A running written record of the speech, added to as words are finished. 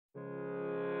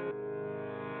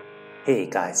Hey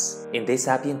guys, in this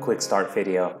Appian Quickstart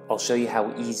video, I'll show you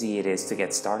how easy it is to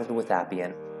get started with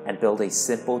Appian and build a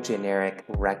simple generic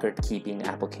record-keeping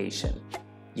application.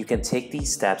 You can take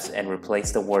these steps and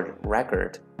replace the word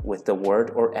record with the word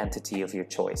or entity of your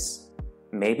choice.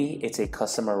 Maybe it's a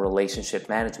customer relationship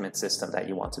management system that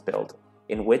you want to build,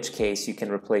 in which case you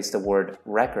can replace the word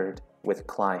record with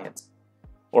client.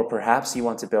 Or perhaps you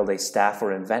want to build a staff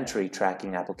or inventory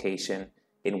tracking application,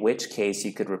 in which case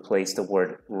you could replace the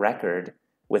word record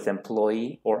with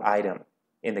employee or item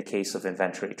in the case of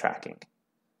inventory tracking.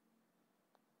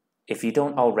 If you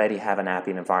don't already have an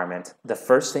Appian environment, the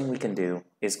first thing we can do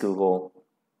is Google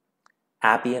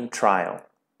Appian trial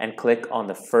and click on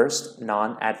the first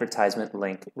non-advertisement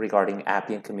link regarding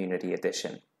Appian Community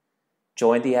Edition.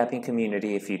 Join the Appian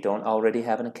community if you don't already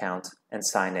have an account and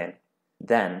sign in.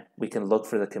 Then we can look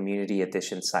for the Community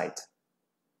Edition site.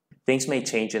 Things may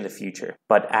change in the future,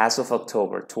 but as of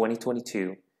October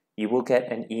 2022, you will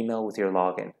get an email with your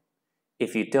login.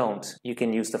 If you don't, you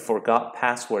can use the Forgot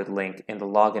Password link in the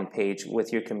login page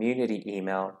with your community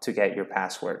email to get your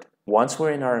password. Once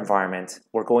we're in our environment,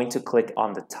 we're going to click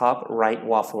on the top right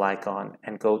waffle icon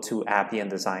and go to Appian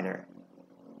Designer.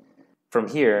 From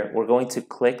here, we're going to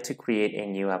click to create a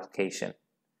new application.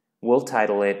 We'll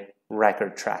title it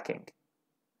Record Tracking.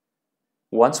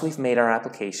 Once we've made our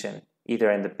application,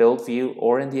 either in the Build view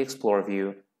or in the Explore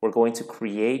view, we're going to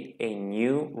create a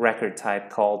new record type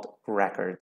called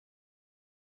Record.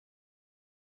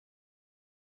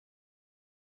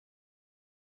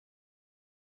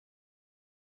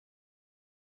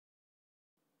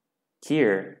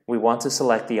 Here, we want to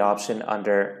select the option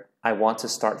under I want to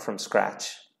start from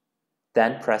scratch.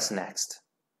 Then press Next.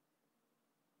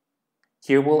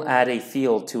 Here we'll add a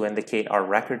field to indicate our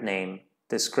record name,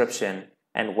 description,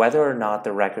 and whether or not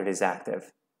the record is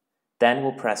active. Then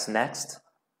we'll press Next,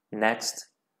 Next,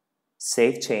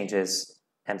 Save Changes,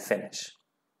 and Finish.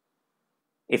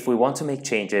 If we want to make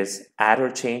changes, add or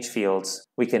change fields,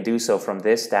 we can do so from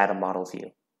this data model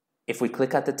view. If we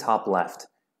click at the top left,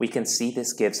 we can see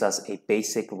this gives us a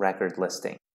basic record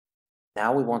listing.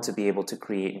 Now we want to be able to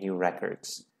create new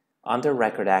records. Under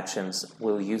Record Actions,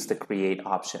 we'll use the Create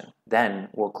option. Then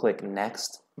we'll click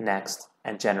Next, Next,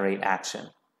 and Generate Action.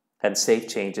 Then Save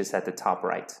Changes at the top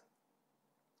right.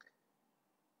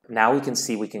 Now we can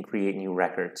see we can create new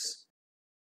records.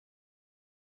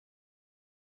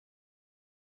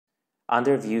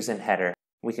 Under Views and Header,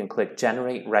 we can click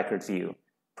Generate Record View,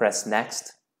 press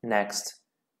Next, Next,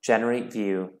 Generate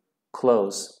View,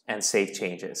 Close, and Save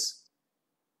Changes.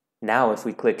 Now if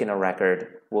we click in a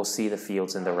record, we'll see the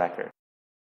fields in the record.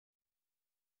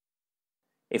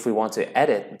 If we want to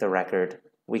edit the record,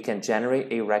 we can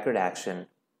generate a record action,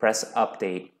 press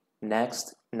Update,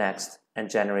 Next, Next,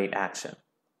 and Generate Action.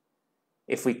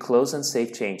 If we close and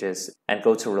save changes and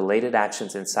go to Related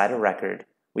Actions inside a record,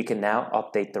 we can now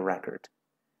update the record.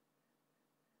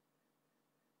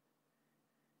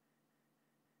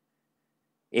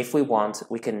 If we want,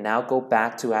 we can now go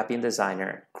back to Appian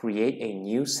Designer, create a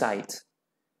new site,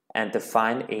 and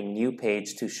define a new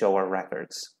page to show our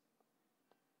records.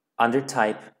 Under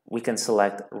Type, we can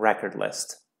select Record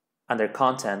List. Under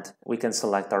Content, we can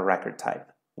select our record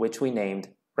type, which we named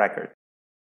Record.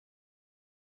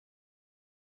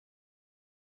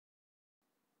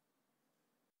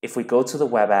 If we go to the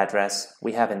web address,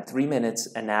 we have in 3 minutes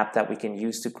an app that we can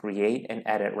use to create and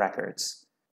edit records.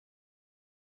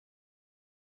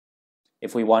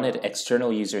 If we wanted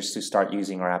external users to start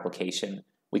using our application,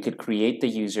 we could create the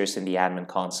users in the admin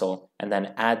console and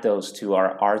then add those to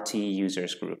our RT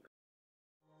users group.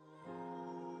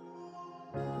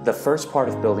 The first part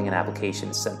of building an application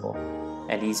is simple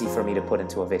and easy for me to put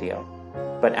into a video.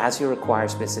 But as you require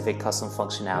specific custom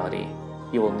functionality,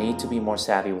 you will need to be more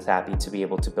savvy with Appian to be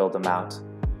able to build them out.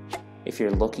 If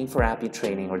you're looking for Appian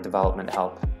training or development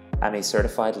help, I'm a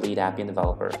certified lead Appian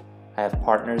developer. I have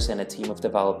partners and a team of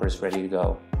developers ready to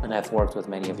go, and I've worked with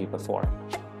many of you before.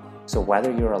 So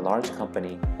whether you're a large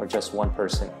company or just one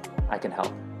person, I can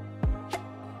help.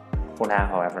 For now,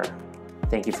 however,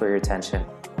 thank you for your attention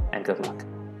and good luck.